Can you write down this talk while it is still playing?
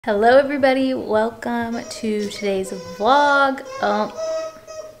Hello everybody, welcome to today's vlog.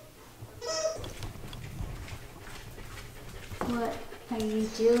 What are you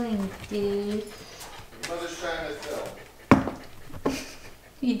doing, dude? Mother's trying to film.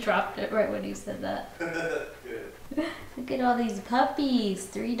 You dropped it right when you said that. Good. Look at all these puppies,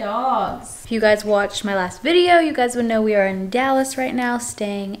 3 dogs. If you guys watched my last video, you guys would know we are in Dallas right now,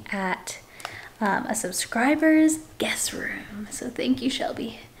 staying at a subscriber's guest room. So thank you,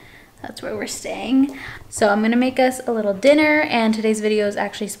 Shelby. That's where we're staying. So I'm gonna make us a little dinner, and today's video is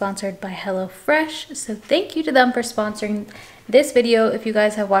actually sponsored by HelloFresh. So thank you to them for sponsoring this video. If you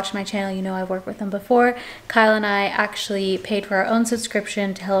guys have watched my channel, you know I've worked with them before. Kyle and I actually paid for our own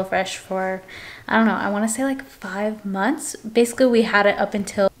subscription to HelloFresh for, I don't know, I wanna say like 5 months. Basically, we had it up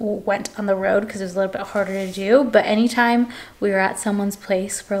until we went on the road because it was a little bit harder to do. But anytime we were at someone's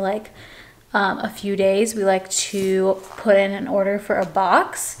place for like a few days, we like to put in an order for a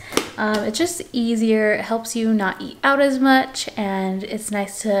box. It's just easier, it helps you not eat out as much, and it's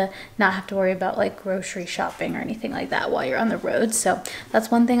nice to not have to worry about like grocery shopping or anything like that while you're on the road. So that's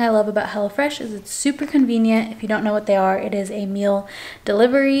one thing I love about HelloFresh, is it's super convenient. If you don't know what they are, it is a meal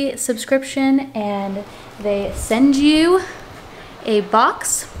delivery subscription, and they send you a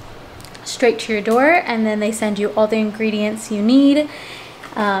box straight to your door, and then they send you all the ingredients you need.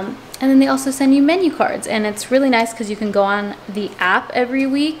 And then they also send you menu cards, and it's really nice because you can go on the app every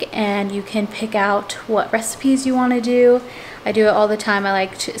week and you can pick out what recipes you want to do. I do it all the time.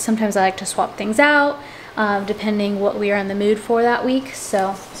 Sometimes I like to swap things out depending what we are in the mood for that week.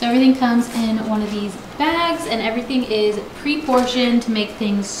 So everything comes in one of these bags, and everything is pre-portioned to make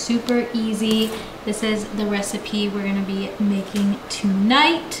things super easy. This is the recipe we're going to be making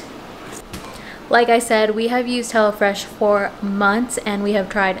tonight. Like I said, we have used HelloFresh for months, and we have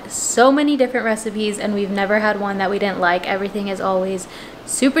tried so many different recipes, and we've never had one that we didn't like. Everything is always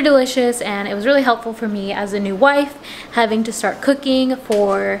super delicious, and it was really helpful for me as a new wife, having to start cooking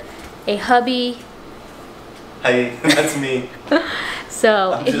for a hubby. Hey, that's me.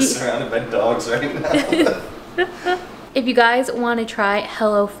 So I'm just surrounded by dogs right now. If you guys want to try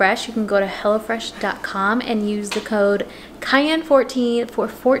HelloFresh, you can go to HelloFresh.com and use the code Kian14 for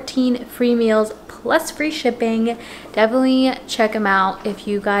 14 free meals plus free shipping. Definitely check them out if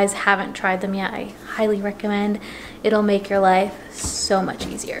you guys haven't tried them yet. I highly recommend. It'll make your life so much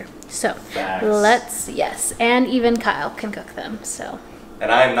easier. So Facts. yes, and even Kyle can cook them. So.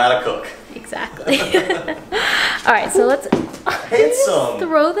 And I am not a cook. Exactly. All right, so let's Handsome.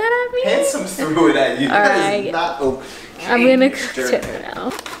 Throw that at me. Handsome threw it at you. All That right. is not okay. I'm gonna cook it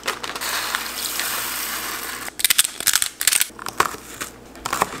now.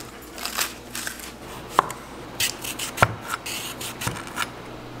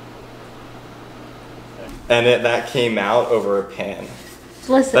 And that came out over a pan.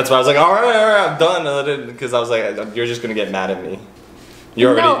 Listen. That's why I was like, all right, I'm done. Because I was like, you're just gonna get mad at me.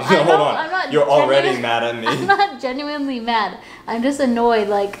 You're already, hold on. I'm not you're already mad at me. I'm not genuinely mad. I'm just annoyed.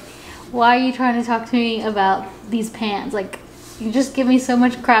 Like, why are you trying to talk to me about these pans? Like, you just give me so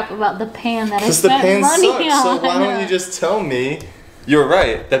much crap about the pan that I spent money on. So why don't you just tell me, you're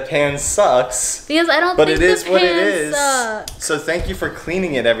right, the pan sucks. Because I don't think the pan sucks. So thank you for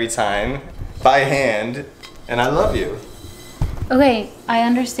cleaning it every time by hand, and I love you. Okay, I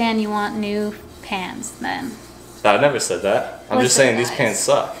understand you want new pans then. I never said that. I'm just saying these pans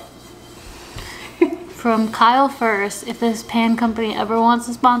suck. From Kyle first, if this pan company ever wants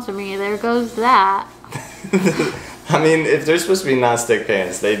to sponsor me, there goes that. I mean, if they're supposed to be non-stick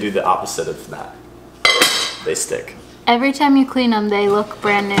pans, they do the opposite of that. They stick. Every time you clean them, they look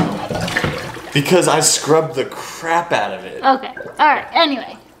brand new. Because I scrubbed the crap out of it. Okay, alright,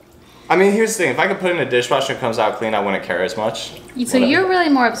 anyway. I mean, here's the thing. If I could put it in a dishwasher and it comes out clean, I wouldn't care as much. So you're really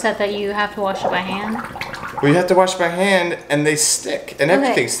more upset that you have to wash it by hand? Well, you have to wash by hand, and they stick. And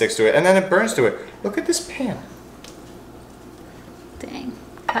everything sticks to it, and then it burns to it. Look at this pan. Dang.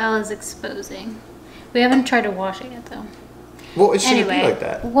 Kyle is exposing. We haven't tried to wash it yet, though. Well, it shouldn't be like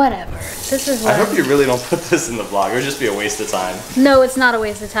that. Whatever. This is what I hope you really don't put this in the vlog. It would just be a waste of time. No, it's not a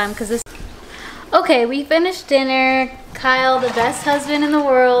waste of time, because this... Okay, we finished dinner. Kyle, the best husband in the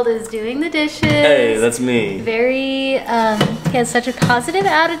world, is doing the dishes. Hey, that's me. Very, he has such a positive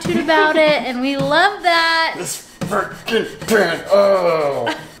attitude about it, and we love that. This freaking pan,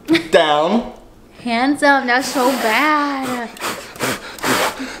 oh. Down. Hands up, that's so bad.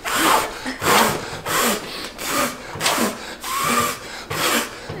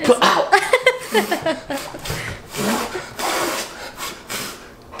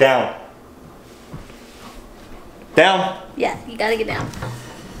 Down. Down. Yeah, you gotta get down.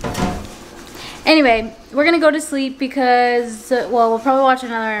 Anyway, we're gonna go to sleep because, well, we'll probably watch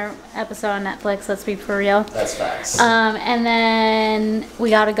another episode on Netflix. Let's be for real. That's facts. And then we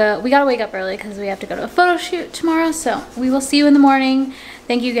gotta wake up early because we have to go to a photo shoot tomorrow. So we will see you in the morning.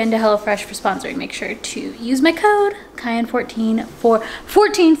 Thank you again to HelloFresh for sponsoring. Make sure to use my code Kian14 for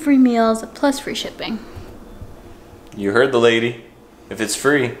 14 free meals plus free shipping. You heard the lady. If it's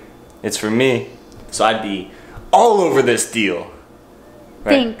free, it's for me. So I'd be all over this deal.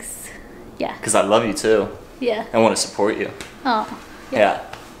 Right? Thanks. Yeah. Because I love you too. Yeah. I want to support you. Oh. Yeah.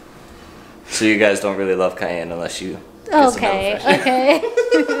 So you guys don't really love Cayenne unless you. Okay. Okay.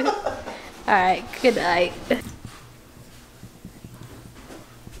 All right. Good night.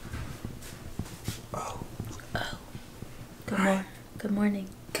 Oh. Good morning.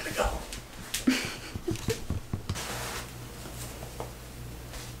 Gotta go.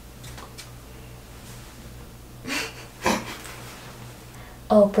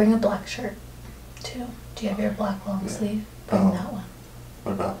 Oh, bring a black shirt too. Do you have your black long sleeve? Bring that one.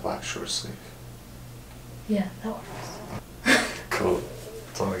 What about black short sleeve? Yeah, that works. Cool.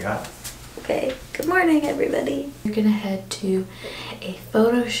 That's all we got. Okay, good morning everybody. We're gonna head to a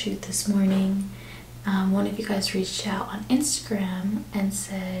photo shoot this morning. One of you guys reached out on Instagram and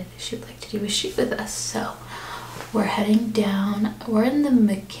said she would like to do a shoot with us. So we're heading down. We're in the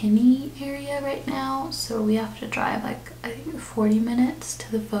McKinney area right now. So we have to drive like, I think 40 minutes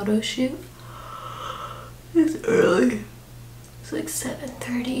to the photo shoot. It's early. It's like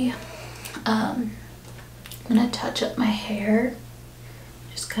 7:30. I'm gonna touch up my hair.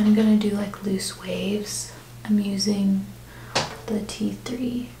 Just kind of gonna do like loose waves. I'm using the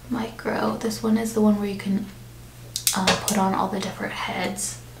T3 Micro. This one is the one where you can put on all the different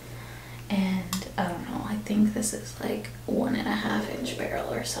heads. And I don't know, I think this is like 1.5 inch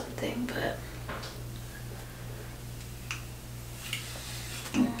barrel or something, but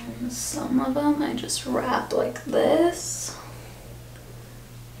some of them I just wrap like this.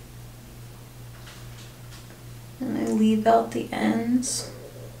 And I leave out the ends.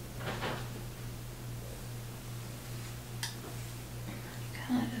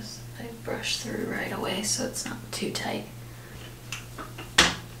 Kind of just, I brush through right away so it's not too tight.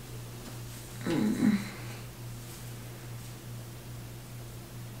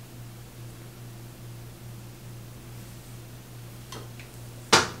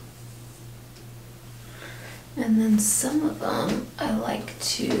 And then some of them I like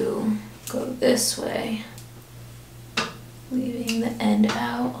to go this way, leaving the end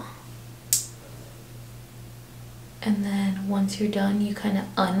out. And then once you're done, you kind of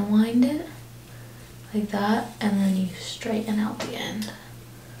unwind it like that, and then you straighten out the end.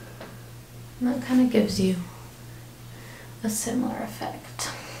 And that kind of gives you a similar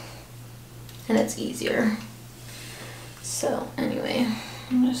effect. And it's easier. So anyway,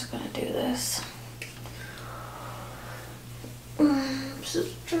 I'm just gonna do this. I'm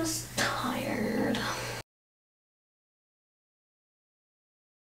just tired.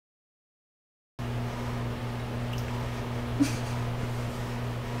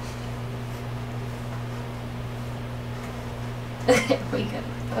 Okay, we go.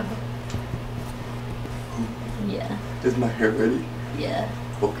 Yeah. Is my hair ready? Yeah.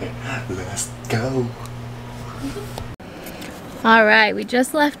 Okay, let's go. All right, we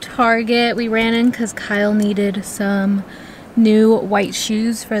just left Target. We ran in because Kyle needed some new white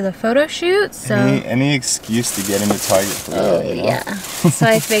shoes for the photo shoot. So any excuse to get into Target for that, you know? Yeah. So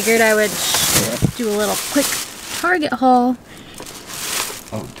I figured I would do a little quick Target haul.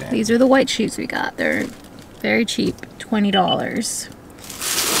 Oh damn. These are the white shoes we got. They're very cheap, $20.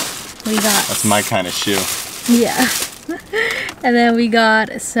 We got. That's my kind of shoe. Yeah. And then we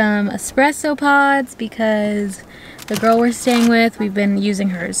got some espresso pods because the girl we're staying with, we've been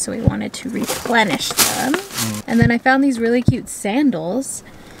using hers, so we wanted to replenish them. And then I found these really cute sandals.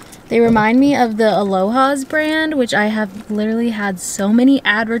 They remind me of the Aloha's brand, which I have literally had so many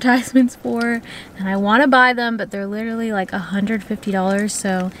advertisements for, and I want to buy them, but they're literally like $150,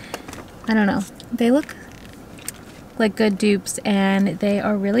 so I don't know. They look like good dupes and they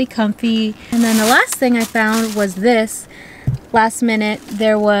are really comfy. And then the last thing I found was this. Last minute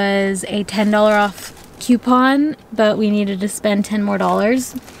there was a $10 off coupon, but we needed to spend $10 more.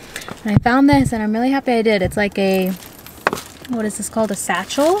 And I found this and I'm really happy I did. It's like a, what is this called? A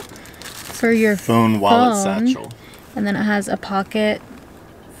satchel for your phone wallet satchel. And then it has a pocket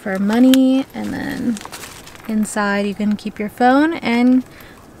for money, and then inside you can keep your phone, and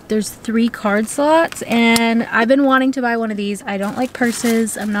there's 3 card slots. And I've been wanting to buy one of these. I don't like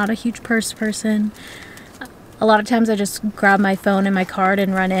purses. I'm not a huge purse person. A lot of times I just grab my phone and my card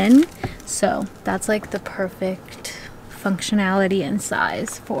and run in. So that's like the perfect functionality and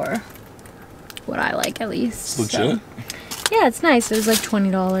size for what I like at least. It's legit. So, yeah, it's nice. It was like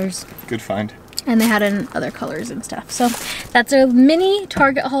 $20. Good find. And they had it in other colors and stuff. So that's our mini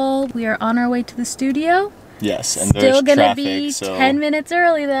Target haul. We are on our way to the studio. Yes, and still there's gonna traffic, be so 10 minutes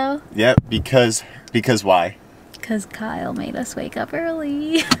early though. Yep, because why? Because Kyle made us wake up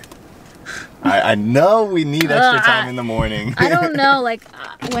early. I know we need extra time in the morning. I don't know, like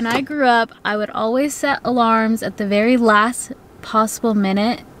when I grew up, I would always set alarms at the very last possible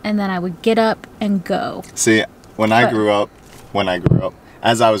minute, and then I would get up and go. See, when I grew up,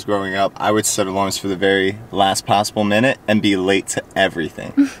 as I was growing up, I would set alarms for the very last possible minute and be late to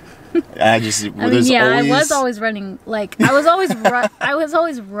everything. I was always running. Like I was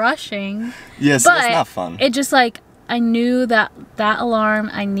always rushing. Yes, but it's not fun. It just like I knew that alarm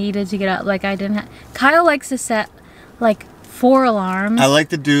I needed to get up. Like I didn't. Kyle likes to set like 4 alarms. I like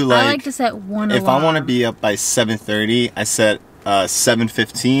to do like. I like to set one. If alarm. I want to be up by 7:30, I set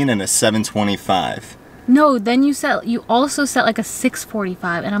 7:15 and a 7:25. No, then you also set like a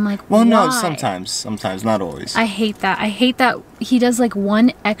 6:45, and I'm like, well, why? no, sometimes, not always. I hate that. I hate that he does like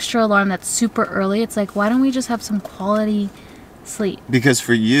one extra alarm that's super early. It's like, why don't we just have some quality sleep? Because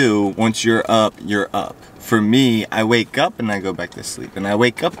for you, once you're up, you're up. For me, I wake up and I go back to sleep, and I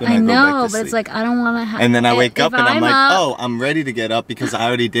wake up and I go back to sleep. I know, but it's like I don't want to have. And then I wake up and I'm like, oh, I'm ready to get up because I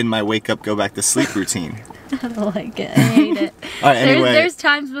already did my wake up, go back to sleep routine. I don't like it. I hate it. All right, anyway. There's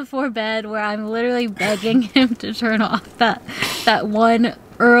times before bed where I'm literally begging him to turn off that one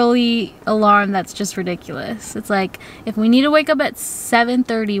early alarm that's just ridiculous. It's like, if we need to wake up at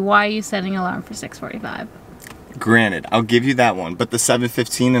 7:30, why are you setting an alarm for 6:45? Granted, I'll give you that one, but the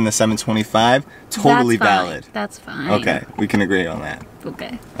 7:15 and the 7:25, totally valid. That's fine. Okay, we can agree on that.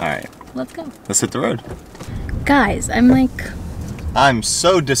 Okay. All right. Let's go. Let's hit the road. Guys, I'm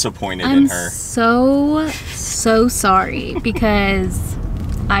so disappointed in her. So sorry because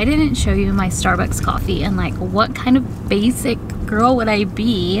I didn't show you my Starbucks coffee, and like, what kind of basic girl would I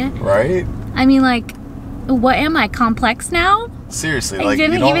be? Right? I mean, like, what am I, complex now? Seriously, I like,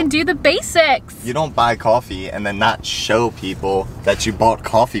 didn't even do the basics. You don't buy coffee and then not show people that you bought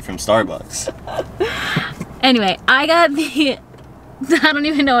coffee from Starbucks. Anyway, I got the I don't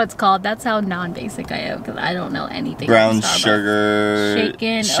even know what it's called. That's how non-basic I am, because I don't know anything. Brown sugar,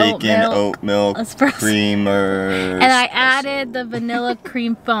 shaken oat milk, creamer. And I added the vanilla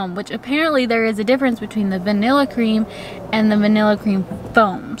cream foam, which apparently there is a difference between the vanilla cream and the vanilla cream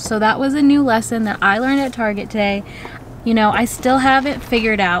foam. So that was a new lesson that I learned at Target today. You know, I still haven't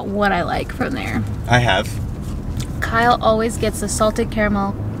figured out what I like from there. I have. Kyle always gets the salted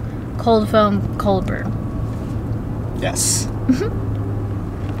caramel, cold foam, cold brew. Yes.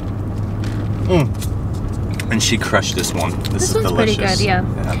 And she crushed this one. This is one's delicious. Pretty good, yeah.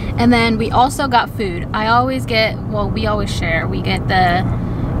 And then we also got food. I always get, well, we always share. We get the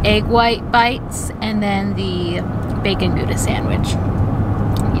egg white bites and then the bacon Gouda sandwich.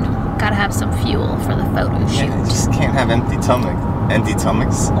 You know, gotta have some fuel for the photo shoot. Yeah, you just can't have empty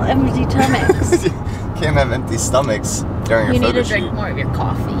stomachs. Well, empty stomachs. Can't have empty stomachs during your photo shoot. You need to drink more of your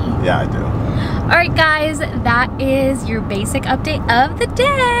coffee. Yeah, I do. Alright guys, that is your basic update of the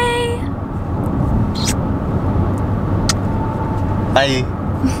day. Bye.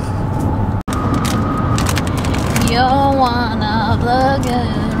 You're one of the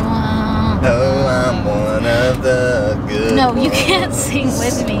good ones. Oh, I'm one of the good No, you ones. can't sing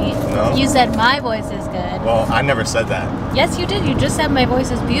with me. No? You said my voice is good. Well, I never said that. Yes, you did. You just said my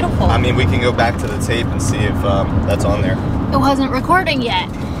voice is beautiful. I mean, we can go back to the tape and see if that's on there. It wasn't recording yet.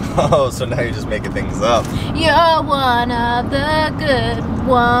 Oh, so now you're just making things up. You're one of the good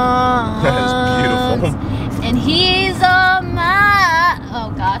ones. That is beautiful. And he's all mine. Oh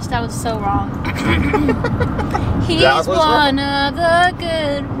gosh, that was so wrong. He's one of the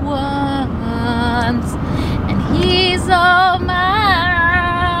good ones. And he's all mine.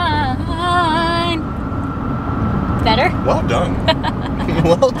 Better? Well done.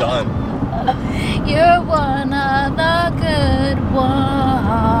 Well done. You're one of the good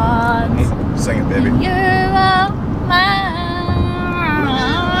ones. Sing it, baby. You're all mine.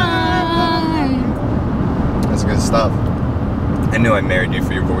 That's good stuff. I knew I married you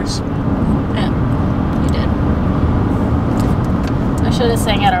for your voice. Yeah, you did. I should have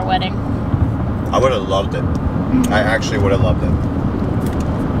sang at our wedding. I would have loved it. I actually would have loved it.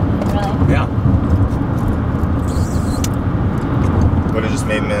 Really? Yeah. Would have just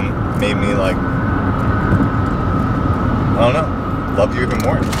made me like, I don't know, love you even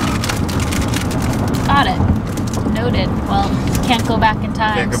more. Got it. Noted. Well, can't go back in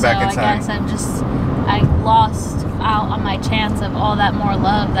time. Can't go back in time. I guess I lost out on my chance of all that more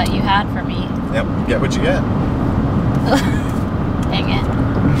love that you had for me. Yep, get what you get. Dang it.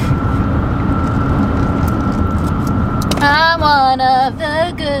 I'm one of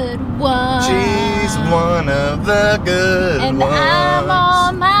the good ones. She's one of the good and ones. I'm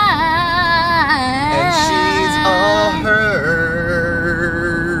all mine. And she's all hers.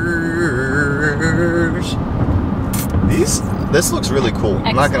 This looks really cool. Excellent.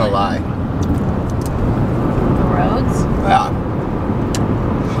 I'm not gonna lie. The roads. Yeah.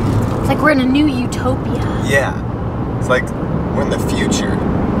 It's like we're in a new utopia. Yeah. It's like we're in the future.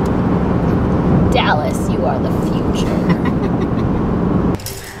 Dallas, you are the future.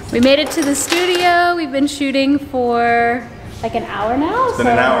 We made it to the studio. We've been shooting for like an hour now. It's been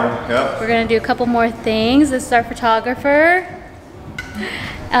an hour, yep. We're gonna do a couple more things. This is our photographer.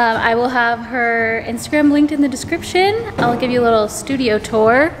 I will have her Instagram linked in the description. I'll give you a little studio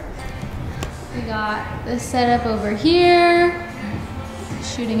tour. We got this setup over here.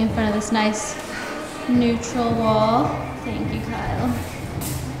 Shooting in front of this nice neutral wall. Thank you, Kyle.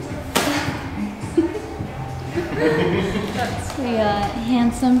 We got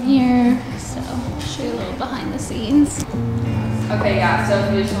Handsome here, so I'll show you a little behind the scenes. Okay, yeah, so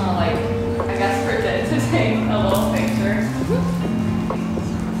if you just want to like, I guess pretend to take a little picture.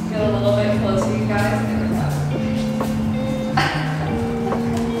 Get a little bit closer, you guys. There we go.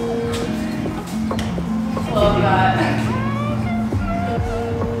 Love that.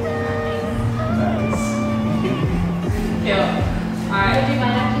 Nice. Cute. Alright. Would you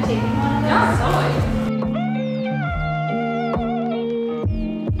mind actually taking one of those? Yeah, totally.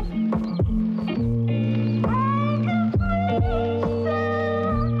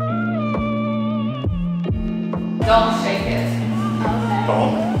 Don't shake it. Okay.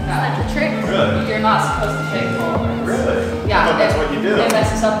 Don't? That's the trick. Really? You're not supposed to shake forward. Really? Yeah, I thought that's what you do. It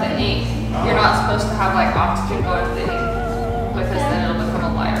messes up the ink. Oh. You're not supposed to have like oxygen going to the ink because then it'll become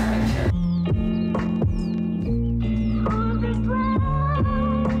a lighter picture.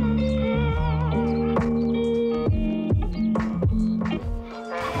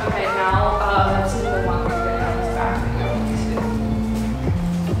 Okay, now let's do the one we're going on this back video.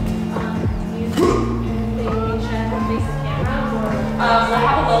 We'll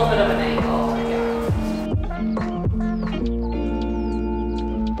have a little bit of an angle. Yeah.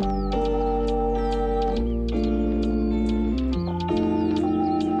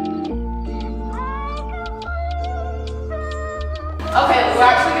 Okay, we're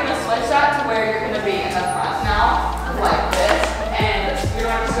actually going to switch that to where you're going to be in the front now, like this, and you're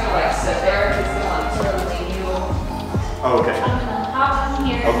not just going to like sit there, it's going to like sort of lean you. Oh, okay. I'm gonna hop in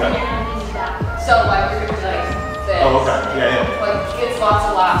here Okay. and I'm gonna do that. So like you're going to be like this. Oh, okay. Yeah, yeah. Like gets lots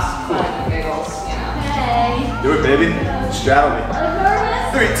of laughs, fun, and giggles, you know. Hey. Do it, baby. Straddle me. I'm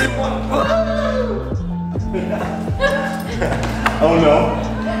nervous. 3, 2, 1. Oh no.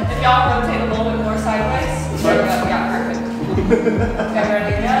 If y'all rotate a little bit more sideways, there we go. Yeah, perfect. Okay,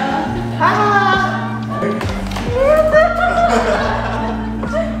 ready to go?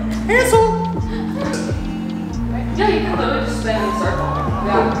 Yeah, you can literally just spin in a circle.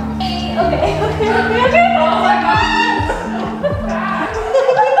 Yeah. Okay. Oh my god!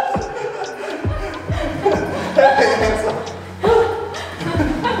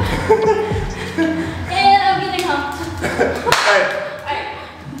 And I'm getting humped. Hey. Hey.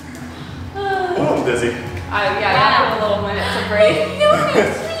 Oh, I'm dizzy. Yeah, you have a little minute to breathe. You're my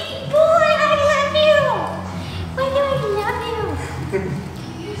sweet boy. I love you. Why do I love you?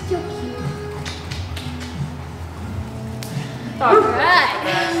 You're so cute. All right.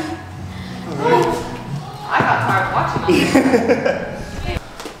 I got tired watching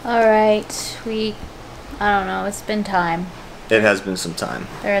all All right. I don't know. It's been time. It has been some time.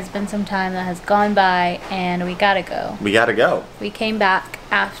 There has been some time that has gone by, and we gotta go. We gotta go. We came back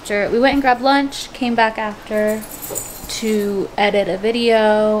after, we went and grabbed lunch, came back after to edit a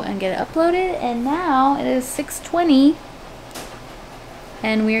video and get it uploaded, and now it is 6:20,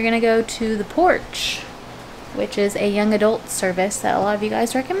 and we're gonna go to the Porch, which is a young adult service that a lot of you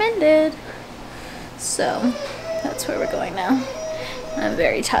guys recommended. So that's where we're going now. I'm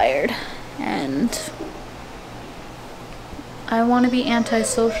very tired, and I want to be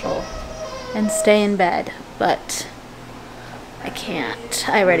antisocial and stay in bed, but I can't.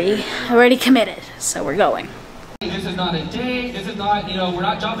 I already committed, so we're going. This is not a date, this is not, we're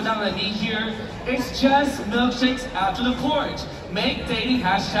not dropping down on a knee here. It's just milkshakes after the porch. Make dating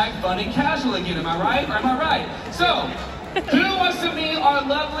hashtag fun and casual again, am I right? Or am I right? So, who wants to meet our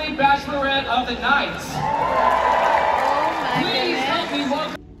lovely bachelorette of the night? Please help me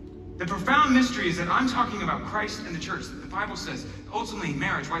welcome. The profound mystery is that I'm talking about Christ and the church. The Bible says, ultimately,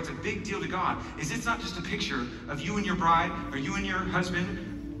 marriage, why it's a big deal to God, is it's not just a picture of you and your bride or you and your husband.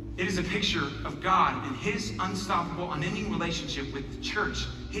 It is a picture of God and his unstoppable, unending relationship with the church,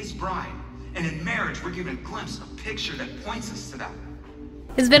 his bride. And in marriage, we're given a glimpse, a picture that points us to that.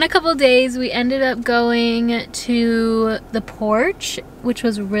 It's been a couple days. We ended up going to the porch, which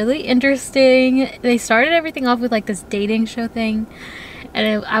was really interesting. They started everything off with like this dating show thing,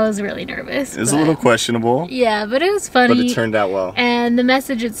 and I was really nervous. It was a little questionable. Yeah, but it was funny. But it turned out well. And the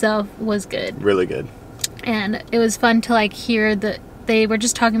message itself was good. Really good. And it was fun to like hear that they were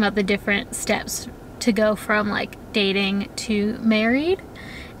just talking about the different steps to go from like dating to married.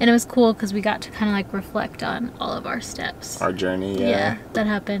 And it was cool because we got to kind of like reflect on all of our steps. Our journey, yeah. Yeah, that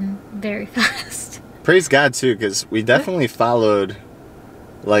happened very fast. Praise God too, because we definitely followed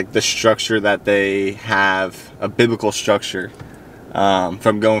like the structure that they have, a biblical structure,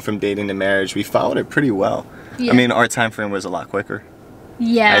 from going from dating to marriage. We followed it pretty well. Yeah. I mean, our time frame was a lot quicker.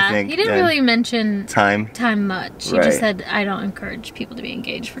 Yeah, I think he didn't really mention time much. He Right. just said, I don't encourage people to be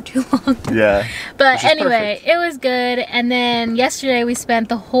engaged for too long. Yeah. But anyway, it was good. And then yesterday we spent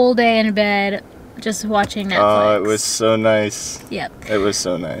the whole day in bed just watching Netflix. Oh, it was so nice. Yep. It was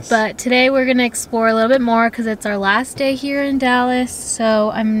so nice. But today we're going to explore a little bit more because it's our last day here in Dallas. So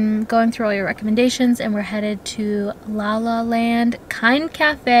I'm going through all your recommendations and we're headed to La La Land Kind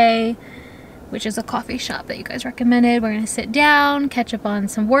Cafe, which is a coffee shop that you guys recommended. We're going to sit down, catch up on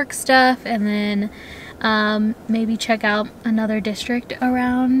some work stuff, and then maybe check out another district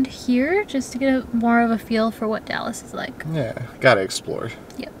around here just to get more of a feel for what Dallas is like. Yeah, gotta explore.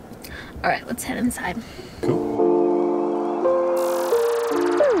 Yep. All right, let's head inside. Cool.